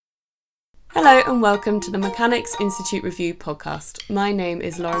Hello and welcome to the Mechanics Institute Review podcast. My name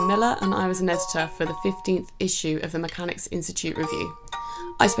is Lauren Miller and I was an editor for the 15th issue of the Mechanics Institute Review.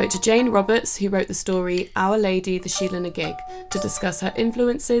 I spoke to Jane Roberts, who wrote the story Our Lady, the Sheila na gig, to discuss her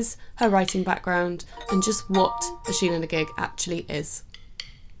influences, her writing background, and just what the Sheila na gig actually is.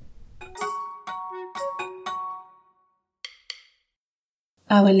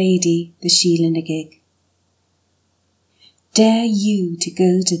 Our Lady, the Sheila na gig. Dare you to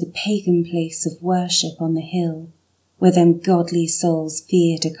go to the pagan place of worship on the hill, where them godly souls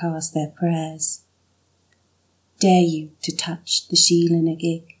fear to cast their prayers? Dare you to touch the Sheila na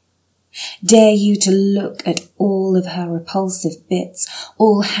gig? Dare you to look at all of her repulsive bits,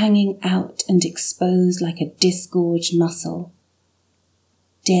 all hanging out and exposed like a disgorged muscle?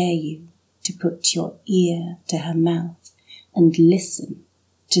 Dare you to put your ear to her mouth and listen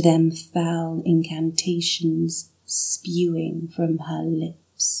to them foul incantations spewing from her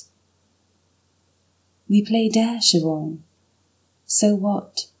lips? We play Dare, Siobhan. So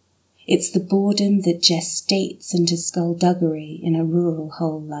what? It's the boredom that gestates into skullduggery in a rural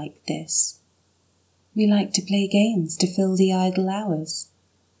hole like this. We like to play games to fill the idle hours.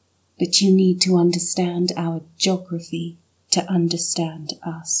 But you need to understand our geography to understand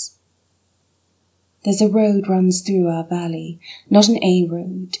us. There's a road runs through our valley, not an A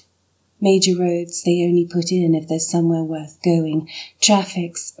road. Major roads they only put in if there's somewhere worth going.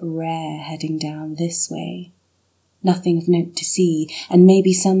 Traffic's rare heading down this way. Nothing of note to see, and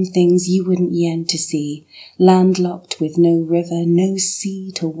maybe some things you wouldn't yen to see. Landlocked with no river, no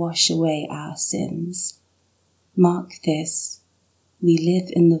sea to wash away our sins. Mark this, we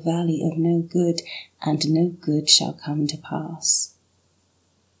live in the valley of no good, and no good shall come to pass.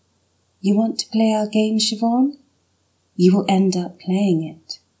 You want to play our game, Siobhan? You will end up playing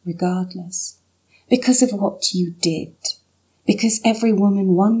it, regardless, because of what you did, because every woman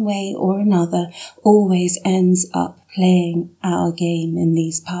one way or another always ends up playing our game in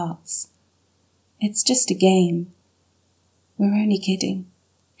these parts. It's just a game. We're only kidding.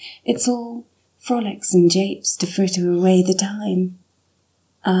 It's all frolics and japes to fritter away the time.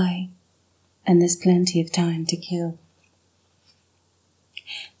 Aye, and there's plenty of time to kill.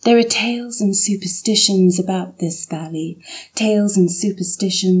 There are tales and superstitions about this valley, tales and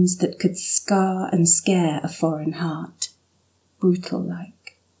superstitions that could scar and scare a foreign heart,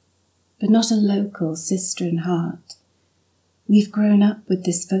 brutal-like, but not a local sistren heart. We've grown up with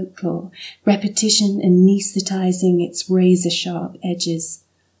this folklore, repetition anaesthetising its razor-sharp edges.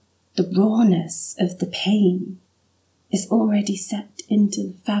 The rawness of the pain is already set into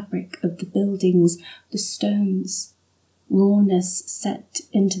the fabric of the buildings, the stones, rawness set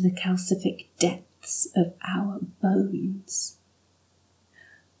into the calcific depths of our bones.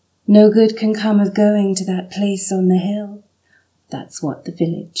 No good can come of going to that place on the hill. That's what the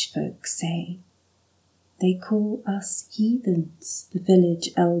village folk say. They call us heathens, the village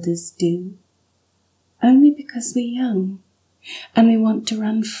elders do, only because we're young, and we want to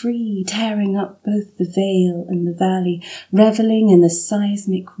run free, tearing up both the vale and the valley, revelling in the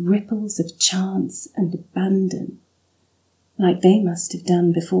seismic ripples of chance and abandon, like they must have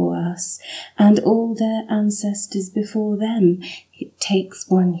done before us, and all their ancestors before them. It takes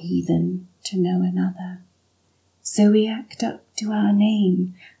one heathen to know another. So we act up to our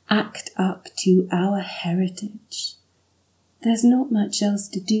name, act up to our heritage. There's not much else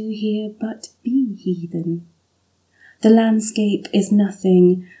to do here but be heathen. The landscape is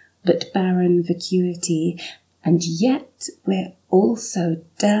nothing but barren vacuity, and yet we're also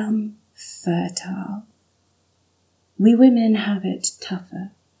damn fertile. We women have it tougher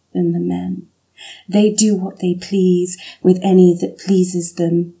than the men. They do what they please with any that pleases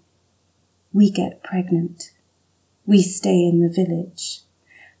them. We get pregnant. We stay in the village.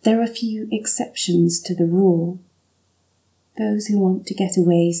 There are few exceptions to the rule. Those who want to get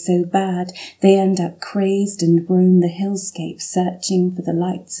away so bad they end up crazed and roam the hillscape searching for the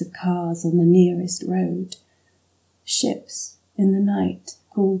lights of cars on the nearest road. Ships in the night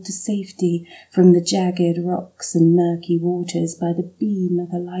called to safety from the jagged rocks and murky waters by the beam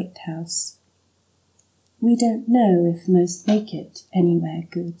of a lighthouse. We don't know if most make it anywhere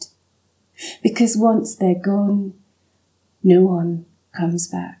good, because once they're gone, no one comes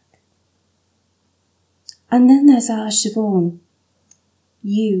back. And then there's our Siobhan,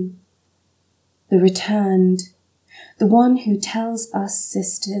 you, the returned, the one who tells us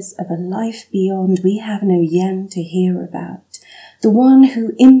sisters of a life beyond we have no yen to hear about, the one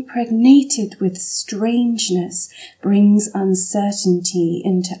who, impregnated with strangeness, brings uncertainty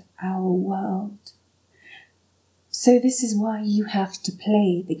into our world. So this is why you have to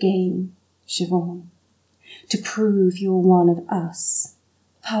play the game, Siobhan, to prove you're one of us,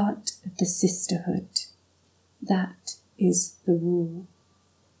 part of the sisterhood. That is the rule.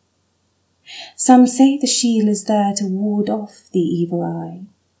 Some say the shield is there to ward off the evil eye.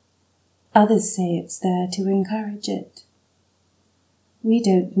 Others say it's there to encourage it. We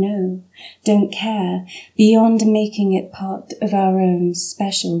don't know, don't care, beyond making it part of our own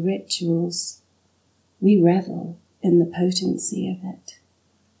special rituals. We revel in the potency of it.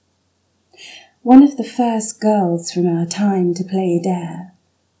 One of the first girls from our time to play dare,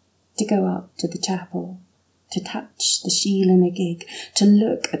 to go up to the chapel, to touch the Sheila na gig, to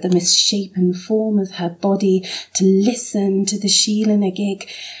look at the misshapen form of her body, to listen to the Sheila na gig.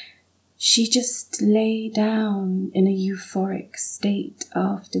 She just lay down in a euphoric state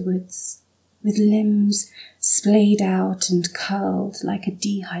afterwards, with limbs splayed out and curled like a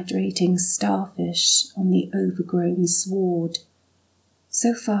dehydrating starfish on the overgrown sward,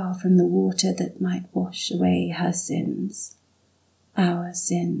 so far from the water that might wash away her sins, our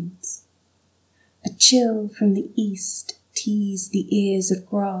sins. A chill from the east teased the ears of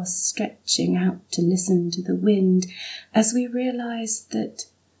grass stretching out to listen to the wind as we realized that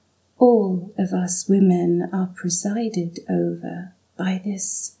all of us women are presided over by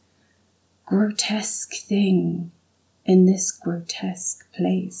this grotesque thing in this grotesque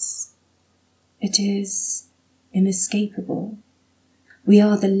place. It is inescapable. We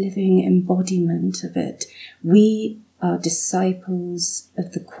are the living embodiment of it. We are disciples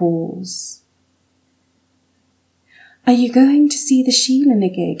of the cause. Are you going to see the Sheila na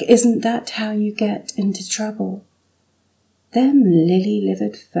gig? Isn't that how you get into trouble? Them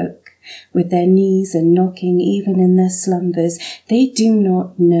lily-livered folk, with their knees a knocking even in their slumbers, they do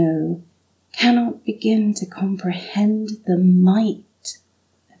not know, cannot begin to comprehend the might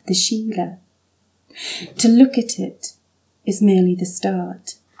of the Sheila. To look at it is merely the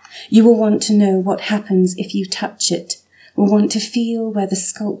start. You will want to know what happens if you touch it, will want to feel where the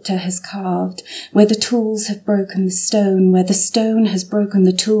sculptor has carved, where the tools have broken the stone, where the stone has broken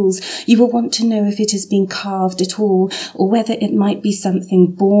the tools. You will want to know if it has been carved at all, or whether it might be something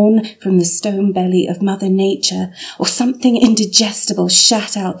born from the stone belly of Mother Nature, or something indigestible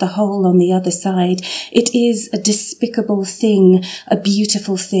shat out the hole on the other side. It is a despicable thing, a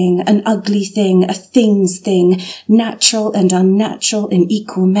beautiful thing, an ugly thing, a thing's thing, natural and unnatural in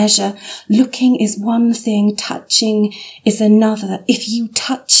equal measure. Looking is one thing, touching is another, if you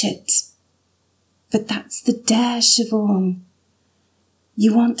touch it. But that's the dare, Siobhan.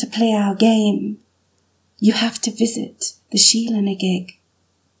 You want to play our game. You have to visit the Sheila na gig.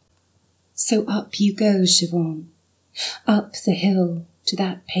 So up you go, Siobhan. Up the hill to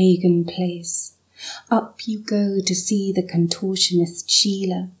that pagan place. Up you go to see the contortionist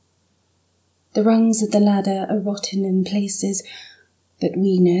Sheila. The rungs of the ladder are rotten in places, but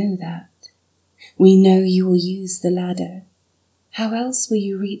we know that. We know you will use the ladder. How else will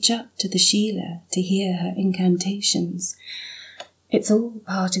you reach up to the Sheila to hear her incantations? It's all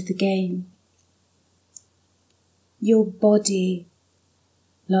part of the game. Your body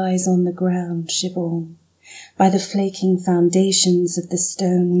lies on the ground, Siobhan, by the flaking foundations of the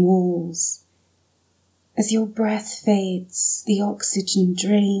stone walls. As your breath fades, the oxygen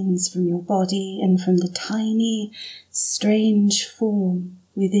drains from your body and from the tiny, strange form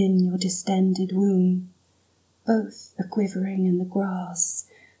within your distended womb. Both are quivering in the grass,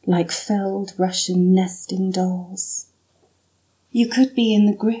 like felled Russian nesting dolls. You could be in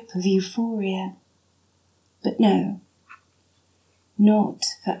the grip of euphoria, but no, not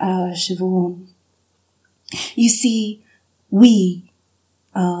for our Siobhan. You see, we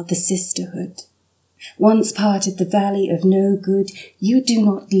are the sisterhood. Once parted the valley of no good, you do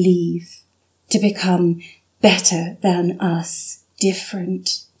not leave to become better than us,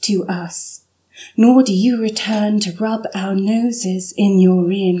 different to us, nor do you return to rub our noses in your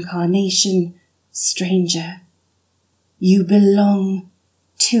reincarnation, stranger. You belong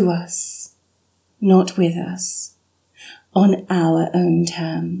to us, not with us, on our own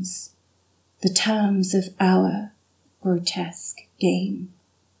terms, the terms of our grotesque game.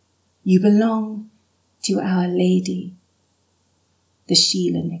 You belong to Our Lady, the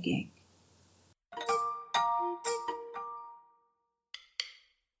Sheila na gig.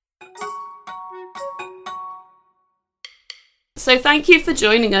 So thank you for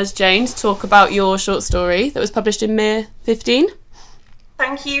joining us, Jane, to talk about your short story that was published in Mere 15.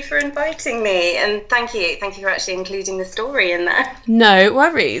 Thank you for inviting me, and thank you for actually including the story in there. No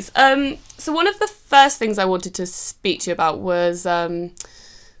worries. So one of the first things I wanted to speak to you about was,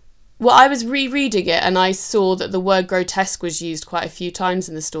 well, I was rereading it and I saw that the word grotesque was used quite a few times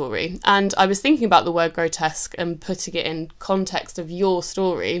in the story, and I was thinking about the word grotesque and putting it in context of your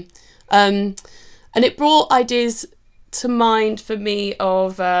story, and it brought ideas to mind for me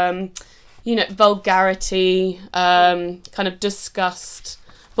of, vulgarity, kind of disgust,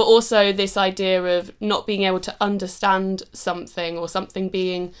 but also this idea of not being able to understand something, or something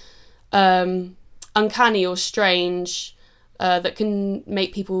being uncanny or strange, that can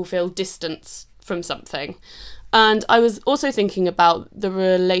make people feel distance from something. And I was also thinking about the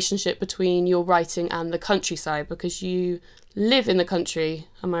relationship between your writing and the countryside, because you live in the country,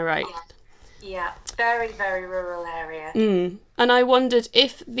 am I right? Yeah, very, very rural area. And I wondered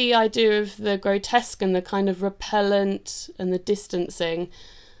if the idea of the grotesque and the kind of repellent and the distancing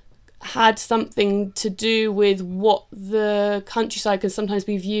had something to do with what the countryside can sometimes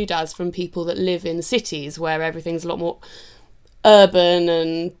be viewed as from people that live in cities, where everything's a lot more urban,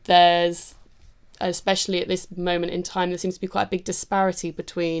 and there's, especially at this moment in time, there seems to be quite a big disparity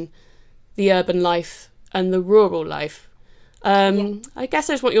between the urban life and the rural life. I guess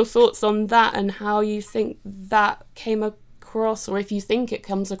I just want your thoughts on that, and how you think that came across, or if you think it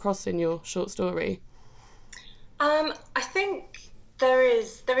comes across in your short story. I think there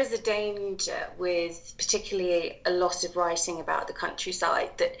is a danger with particularly a lot of writing about the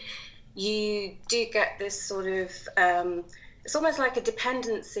countryside, that you do get this sort of it's almost like a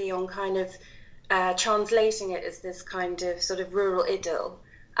dependency on kind of translating it as this kind of sort of rural idyll.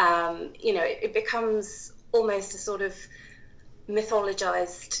 It becomes almost a sort of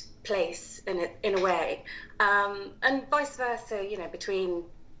mythologized place in a way, and vice versa, between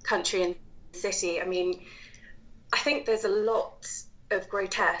country and city. I mean, I think there's a lot of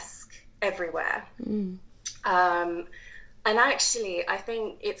grotesque everywhere. And actually, I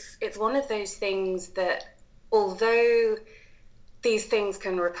think it's one of those things that, although these things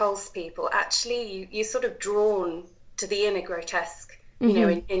can repulse people, actually you're sort of drawn to the inner grotesque,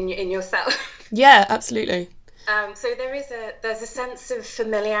 in yourself. Yeah, absolutely. So there's a sense of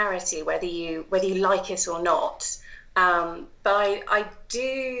familiarity, whether you like it or not. But I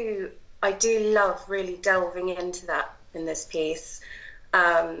do love really delving into that in this piece.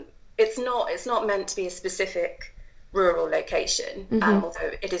 It's not meant to be a specific rural location,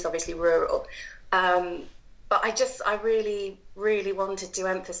 although it is obviously rural. But I really, really wanted to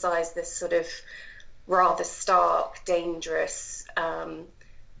emphasize this sort of rather stark, dangerous,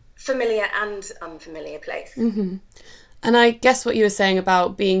 familiar and unfamiliar place. And I guess what you were saying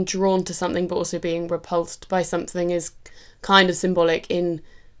about being drawn to something but also being repulsed by something is kind of symbolic in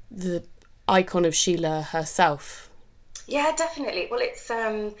the icon of Sheila herself. Yeah, definitely. Well, it's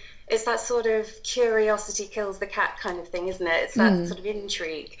that sort of curiosity kills the cat kind of thing, isn't it? It's that sort of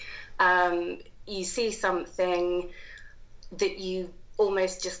intrigue. You see something that you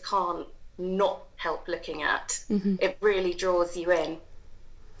almost just can't not help looking at. It really draws you in.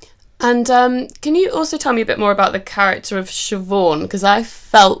 And can you also tell me a bit more about the character of Siobhan? Because I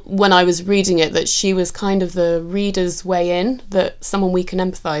felt when I was reading it that she was kind of the reader's way in, that someone we can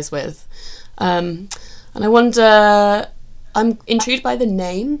empathise with. And I wonder, I'm intrigued by the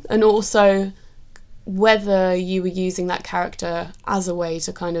name, and also whether you were using that character as a way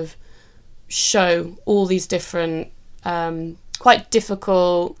to kind of show all these different, quite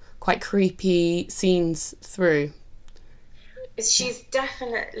difficult, quite creepy scenes through. She's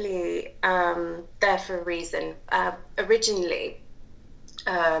definitely there for a reason. Originally,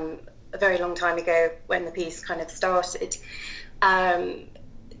 a very long time ago, when the piece kind of started,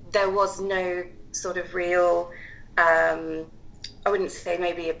 there was no sort of real, I wouldn't say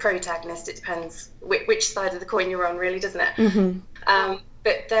maybe a protagonist, it depends which side of the coin you're on, really, doesn't it?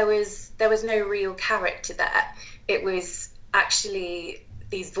 But there was no real character there. It was actually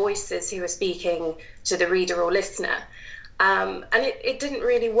these voices who were speaking to the reader or listener. And it didn't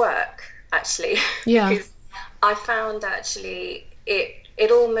really work, actually. Yeah. Because I found actually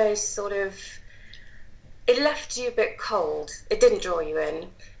it almost sort of, it left you a bit cold. It didn't draw you in.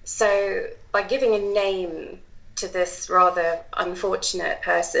 So by giving a name to this rather unfortunate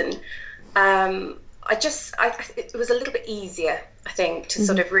person, it was a little bit easier, I think, to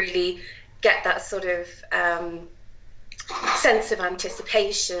sort of really get that sort of sense of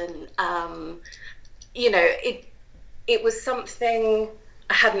anticipation. It was something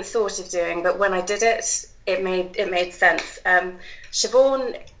I hadn't thought of doing, but when I did it, it made sense.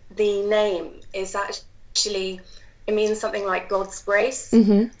 Siobhan, the name is actually, it means something like God's grace.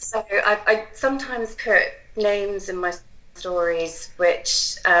 So I sometimes put names in my stories,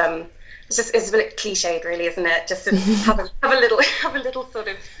 which it's a bit cliched, really, isn't it? Just to have a little sort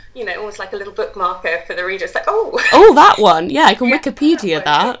of, almost like a little bookmarker for the reader. It's like, oh, that one. Yeah, I can Wikipedia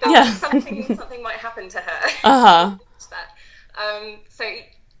that. Yeah, something might happen to her. So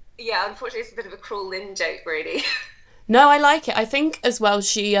yeah, unfortunately, it's a bit of a cruel in joke, really. No, I like it. I think as well,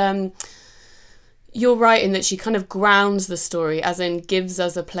 she you're right in that she kind of grounds the story, as in gives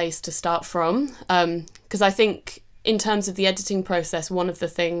us a place to start from. Because I think in terms of the editing process, one of the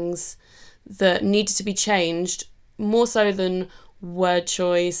things that needed to be changed, more so than word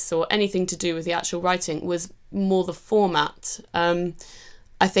choice or anything to do with the actual writing, was more the format.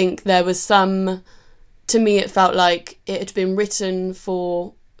 I think there was some, to me it felt like it had been written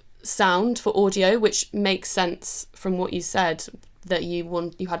for sound, for audio, which makes sense from what you said, that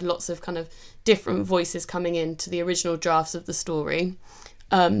you had lots of kind of different voices coming into the original drafts of the story.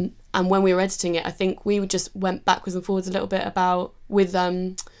 And when we were editing it, I think we just went backwards and forwards a little bit with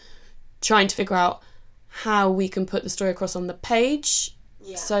trying to figure out how we can put the story across on the page.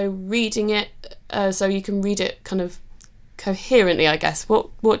 Yeah. So reading it, so you can read it kind of coherently, I guess.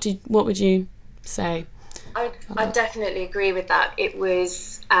 What would you say? I definitely agree with that. It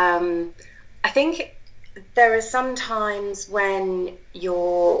was, I think there are some times when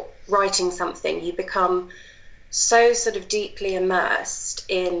you're writing something, you become so sort of deeply immersed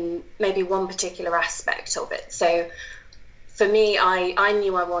in maybe one particular aspect of it. So for me, I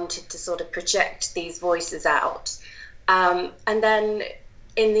knew I wanted to sort of project these voices out. And then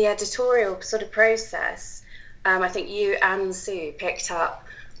in the editorial sort of process, I think you and Sue picked up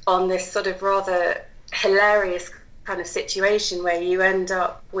on this sort of rather hilarious kind of situation where you end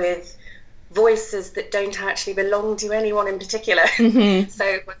up with voices that don't actually belong to anyone in particular. Mm-hmm.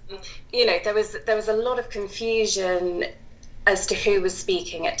 So, there was a lot of confusion as to who was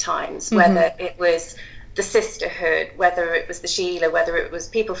speaking at times, mm-hmm. whether it was the sisterhood, whether it was the Sheila, whether it was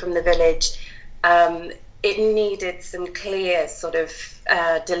people from the village. It needed some clear sort of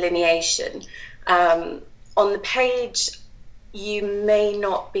delineation. On the page, you may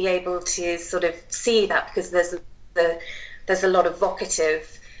not be able to sort of see that because there's a lot of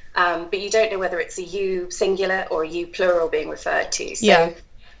vocative, but you don't know whether it's a you singular or a you plural being referred to. So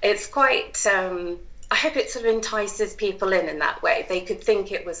it's quite, I hope it sort of entices people in that way. They could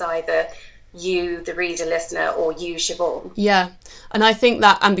think it was either you, the reader, listener, or you, Siobhan. Yeah, and I think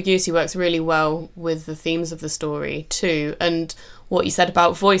that ambiguity works really well with the themes of the story too. And what you said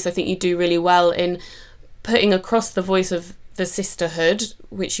about voice, I think you do really well in putting across the voice of the sisterhood,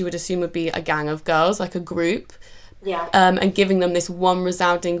 which you would assume would be a gang of girls, like a group. Yeah. And giving them this one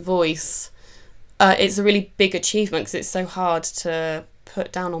resounding voice. It's a really big achievement because it's so hard to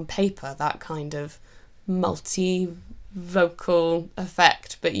put down on paper, that kind of multi-vocal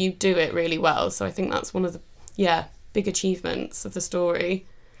effect, but you do it really well. So I think that's one of the big achievements of the story.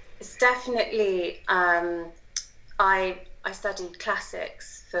 It's definitely I studied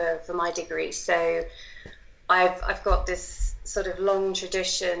classics for my degree, so I've got this sort of long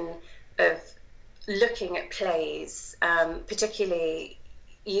tradition of looking at plays, particularly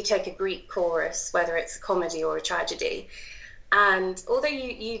you take a Greek chorus, whether it's a comedy or a tragedy, and although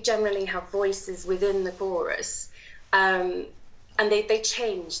you generally have voices within the chorus, and they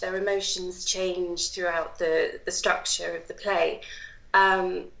change, their emotions change throughout the structure of the play.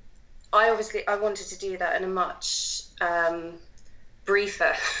 I wanted to do that in a much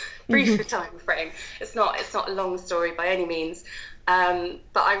briefer time frame. It's not a long story by any means, but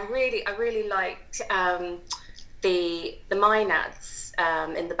I really liked the Maenads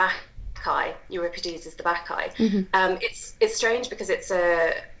in the Bacchae. Euripides is the Bacchae. Mm-hmm. It's strange because it's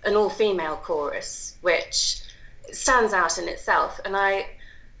an all-female chorus, which stands out in itself, and I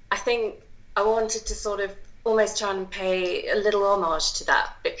think I wanted to sort of almost try and pay a little homage to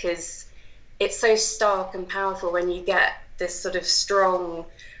that, because it's so stark and powerful when you get this sort of strong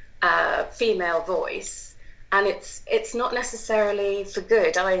female voice, and it's not necessarily for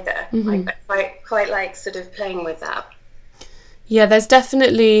good either. Mm-hmm. I quite like sort of playing with that. Yeah, there's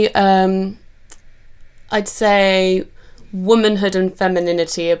definitely I'd say womanhood and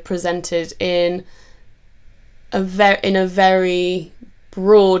femininity are presented in a very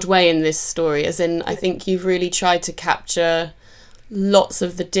broad way in this story, as in I think you've really tried to capture lots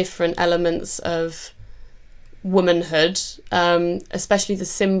of the different elements of womanhood, especially the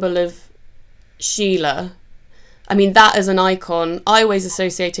symbol of Sheila. I mean, that as an icon I always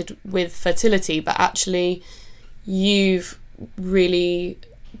associated with fertility, but actually you've really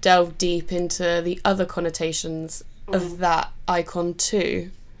delved deep into the other connotations of that icon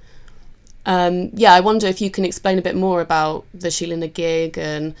too. I wonder if you can explain a bit more about the Sheila na gig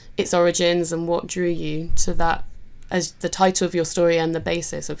and its origins and what drew you to that as the title of your story and the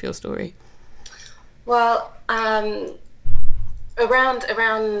basis of your story. Well, around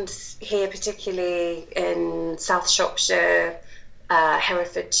here, particularly in South Shropshire,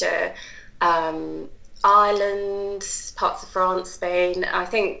 Herefordshire, Ireland, parts of France, Spain, I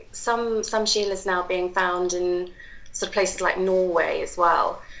think some Sheilas now being found in sort of places like Norway as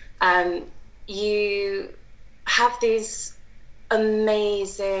well. you have these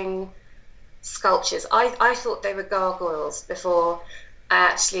amazing sculptures. I thought they were gargoyles before I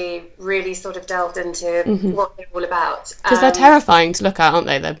actually really sort of delved into what they're all about. Because they're terrifying to look at, aren't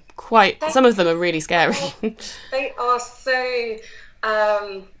they? They're quite... Some of them are really scary. They are so...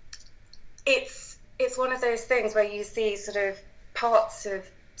 It's one of those things where you see sort of parts of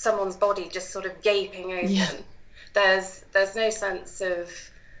someone's body just sort of gaping open. Yeah. There's no sense of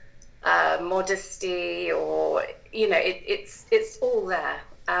modesty, or it's all there.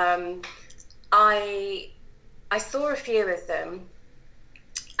 I saw a few of them,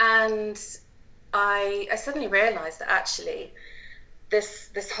 and I suddenly realised that actually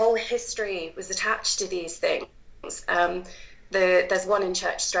this whole history was attached to these things. There's one in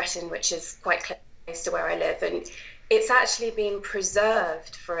Church Stretton, which is quite close to where I live, and it's actually been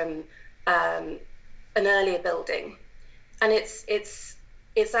preserved from an earlier building, and it's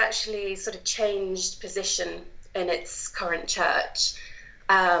actually sort of changed position in its current church,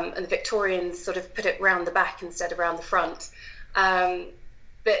 and the Victorians sort of put it round the back instead of round the front,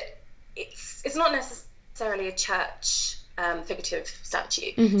 but it's not necessarily a church figurative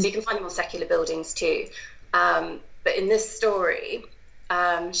statue, so you can find them on secular buildings too, but in this story,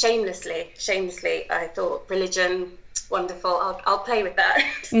 shamelessly, I thought religion, wonderful, I'll play with that.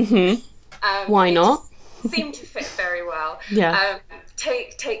 Why not? Seemed to fit very well. Yeah.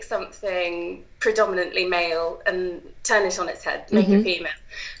 Take something predominantly male and turn it on its head, make it female.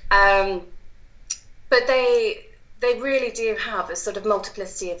 But they really do have a sort of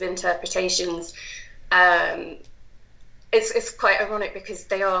multiplicity of interpretations. It's quite ironic because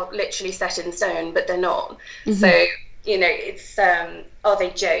they are literally set in stone, but they're not. So, it's are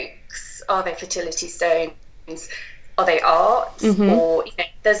they jokes? Are they fertility stones? Are they art? Or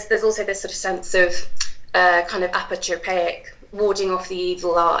there's also this sort of sense of kind of apotropaic, warding off the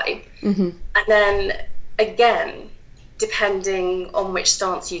evil eye. And then again, depending on which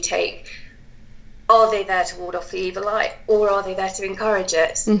stance you take, are they there to ward off the evil eye, or are they there to encourage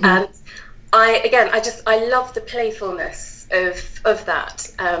it? And I love the playfulness of that.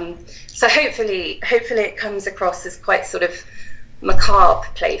 So hopefully it comes across as quite sort of macabre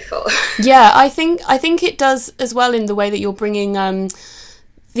playful. Yeah, I think it does as well, in the way that you're bringing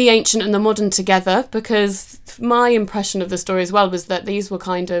the ancient and the modern together, because my impression of the story as well was that these were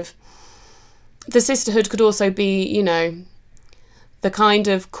kind of, the sisterhood could also be, the kind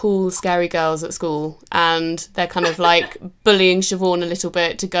of cool scary girls at school, and they're kind of like bullying Siobhan a little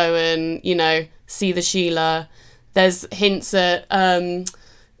bit to go and see the Sheila. There's hints at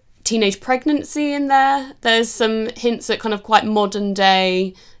teenage pregnancy in there. There's some hints at kind of quite modern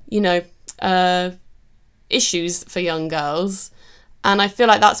day issues for young girls, and I feel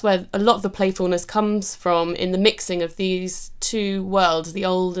like that's where a lot of the playfulness comes from, in the mixing of these two worlds, the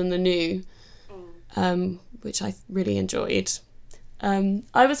old and the new, which I really enjoyed.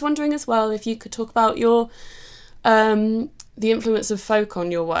 I was wondering as well if you could talk about your the influence of folk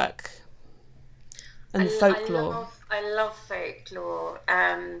on your work and folklore. I love folklore.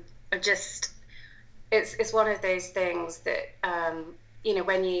 It's one of those things that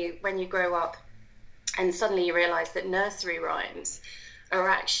when you grow up and suddenly you realise that nursery rhymes are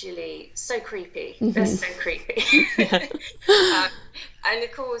actually so creepy. They're so creepy. And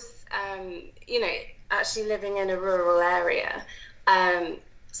of course, actually living in a rural area,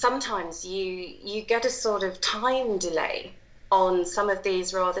 sometimes you get a sort of time delay on some of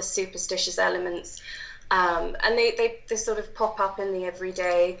these rather superstitious elements, and they sort of pop up in the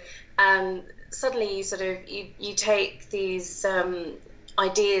everyday, and suddenly you take these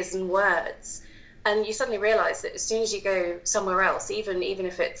ideas and words, and you suddenly realise that as soon as you go somewhere else, even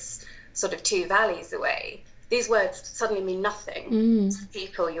if it's sort of 2 valleys away, these words suddenly mean nothing to the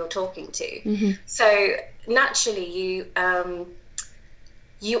people you're talking to. So naturally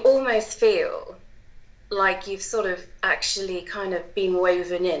you almost feel like you've sort of actually kind of been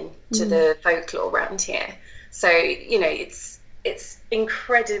woven in to the folklore around here. So it's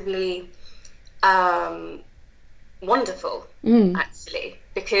incredibly wonderful, actually,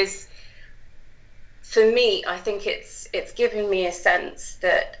 because for me, I think it's given me a sense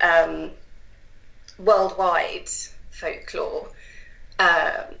that worldwide folklore,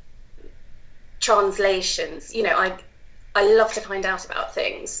 translations, I love to find out about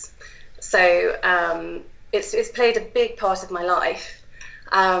things. So it's played a big part of my life.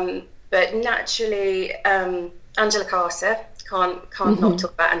 But naturally, Angela Carter, can't not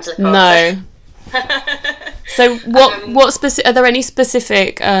talk about Angela Carter. No. So what specific, are there any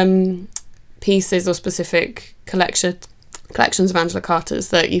specific pieces or specific collections of Angela Carter's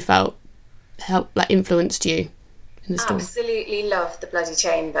that you felt influenced you in the story? Absolutely love The Bloody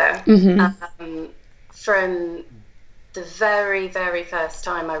Chamber. From the very, very first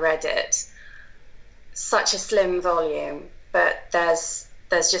time I read it, such a slim volume, but there's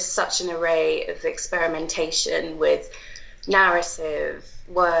just such an array of experimentation with narrative,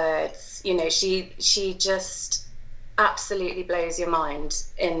 words. You know, she just absolutely blows your mind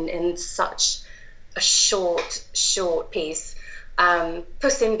in such a short piece.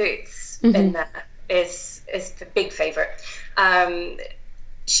 Puss in Boots in there is the big favourite.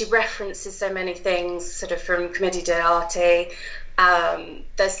 She references so many things sort of from Commedia dell'arte.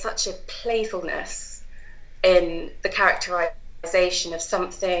 There's such a playfulness in the characterization of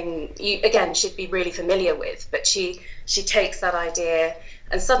something you again should be really familiar with, but she takes that idea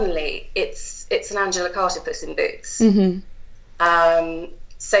and suddenly it's an Angela Carter Puss in Boots.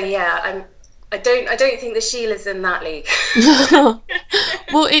 So yeah, I don't think the Sheila's in that league.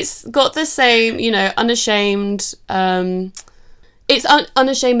 Well, it's got the same, you know, unashamed. It's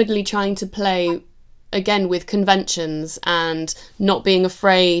unashamedly trying to play again with conventions and not being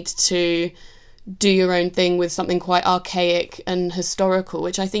afraid to do your own thing with something quite archaic and historical,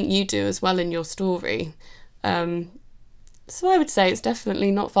 which I think you do as well in your story. So I would say it's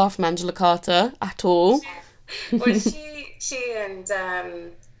definitely not far from Angela Carter at all. Well, she and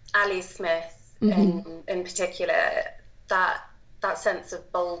Ali Smith in particular, that sense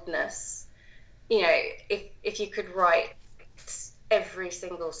of boldness. You know, if you could write every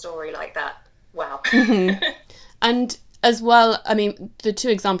single story like that, wow. And as well, I mean, the two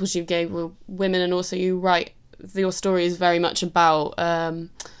examples you gave were women, and also you write, your story is very much about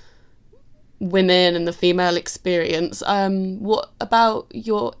women and the female experience. What about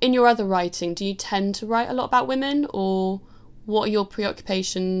in your other writing, do you tend to write a lot about women, or what are your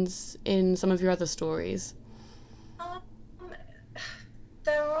preoccupations in some of your other stories?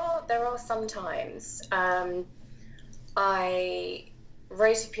 There are sometimes. I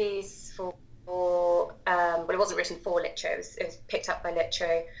wrote a piece for well, it wasn't written for Litro, it was picked up by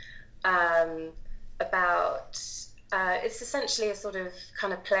Litro, about it's essentially a sort of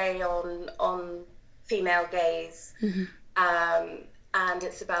kind of play on female gaze, and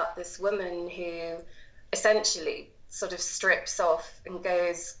it's about this woman who essentially sort of strips off and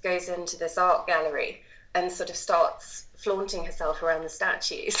goes into this art gallery and sort of starts flaunting herself around the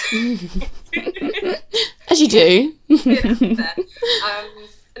statues. As you do.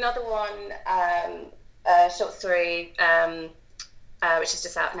 Another one, short story, which is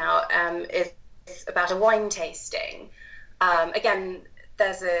just out now, is about a wine tasting. Again,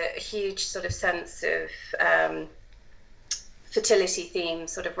 there's a huge sort of sense of fertility theme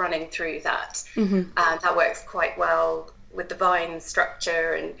sort of running through that. That works quite well with the vine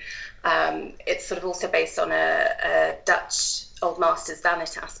structure, and it's sort of also based on a Dutch Old Masters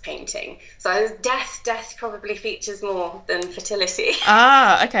Vanitas painting. So death probably features more than fertility.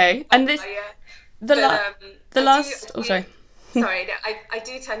 Ah, okay. And this, I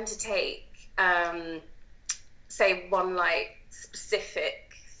do tend to take, say, one like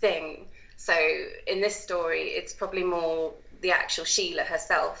specific thing. So in this story, it's probably more the actual Sheila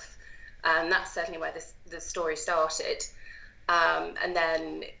herself, and that's certainly where the story started. And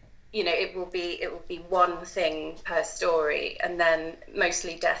then, you know, it will be one thing per story, and then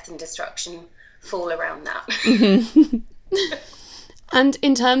mostly death and destruction fall around that. And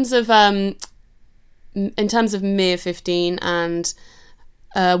in terms of Mere 15 and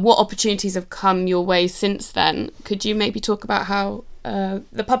what opportunities have come your way since then, could you maybe talk about how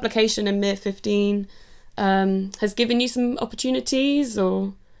the publication in Mere 15 has given you some opportunities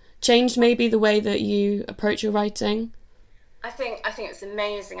or changed maybe the way that you approach your writing? I think it's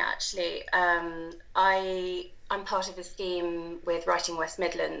amazing, actually. I'm part of a scheme with Writing West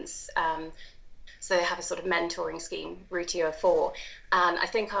Midlands, so they have a sort of mentoring scheme, Route 4, and I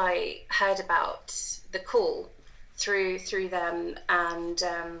think I heard about the call through them and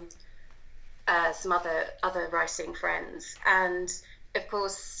some other writing friends, and of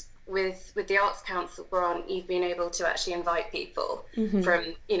course with the Arts Council grant, you've been able to actually invite people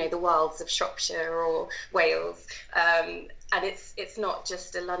from, you know, the wilds of Shropshire or Wales. And it's not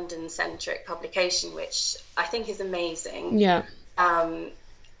just a London-centric publication, which I think is amazing. Yeah.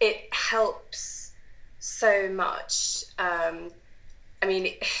 It helps so much. I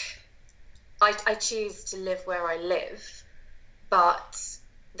mean, I choose to live where I live, but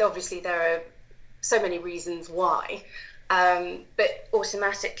obviously there are so many reasons why. But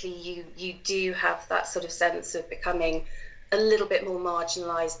automatically you do have that sort of sense of becoming a little bit more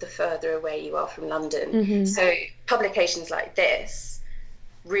marginalised the further away you are from London. So publications like this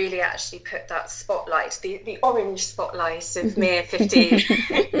really actually put that spotlight, the orange spotlight of Mere 15.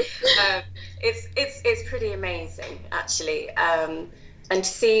 It's pretty amazing, actually. And to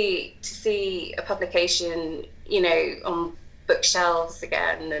see a publication, on bookshelves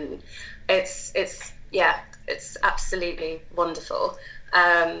again, and it's absolutely wonderful.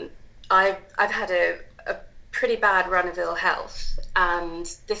 I've had a pretty bad run of ill health, and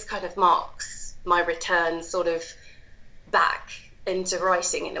this kind of marks my return sort of back into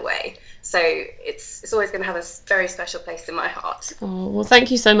writing in a way. So it's always going to have a very special place in my heart. Oh, well, thank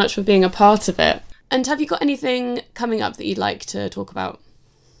you so much for being a part of it. And have you got anything coming up that you'd like to talk about?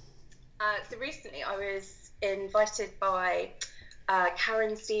 So recently I was invited by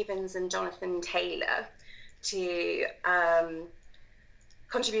Karen Stevens and Jonathan Taylor to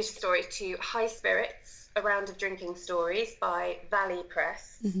contribute a story to High Spirits, A Round of Drinking Stories by Valley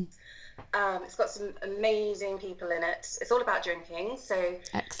Press. Mm-hmm. It's got some amazing people in it. It's all about drinking, so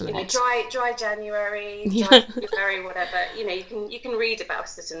excellent. Dry January, dry February, whatever. You can read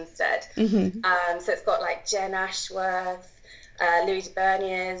about it instead. Mm-hmm. So it's got like Jen Ashworth, Louis de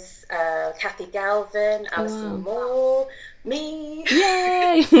Berniers, Kathy Galvin, Alison Moore, me.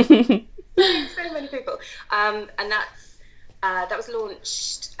 Yay! so many people. And that was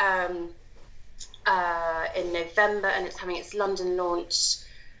launched in November, and it's having its London launch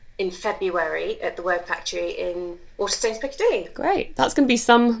in February at the Word Factory in Waterstones, Piccadilly. Great. That's going to be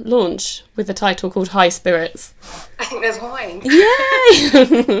some launch with a title called High Spirits. I think there's wine.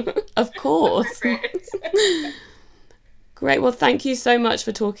 Yay! Of course. Great. Well, thank you so much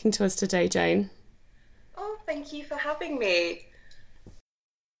for talking to us today, Jane. Oh, thank you for having me.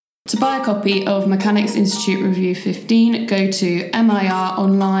 To buy a copy of Mechanics Institute Review 15, go to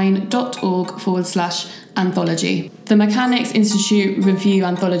mironline.org/anthology. The Mechanics Institute Review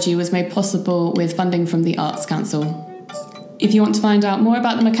Anthology was made possible with funding from the Arts Council. If you want to find out more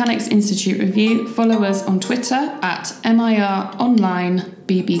about the Mechanics Institute Review, follow us on Twitter at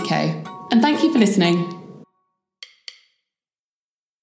mironlinebbk. And thank you for listening.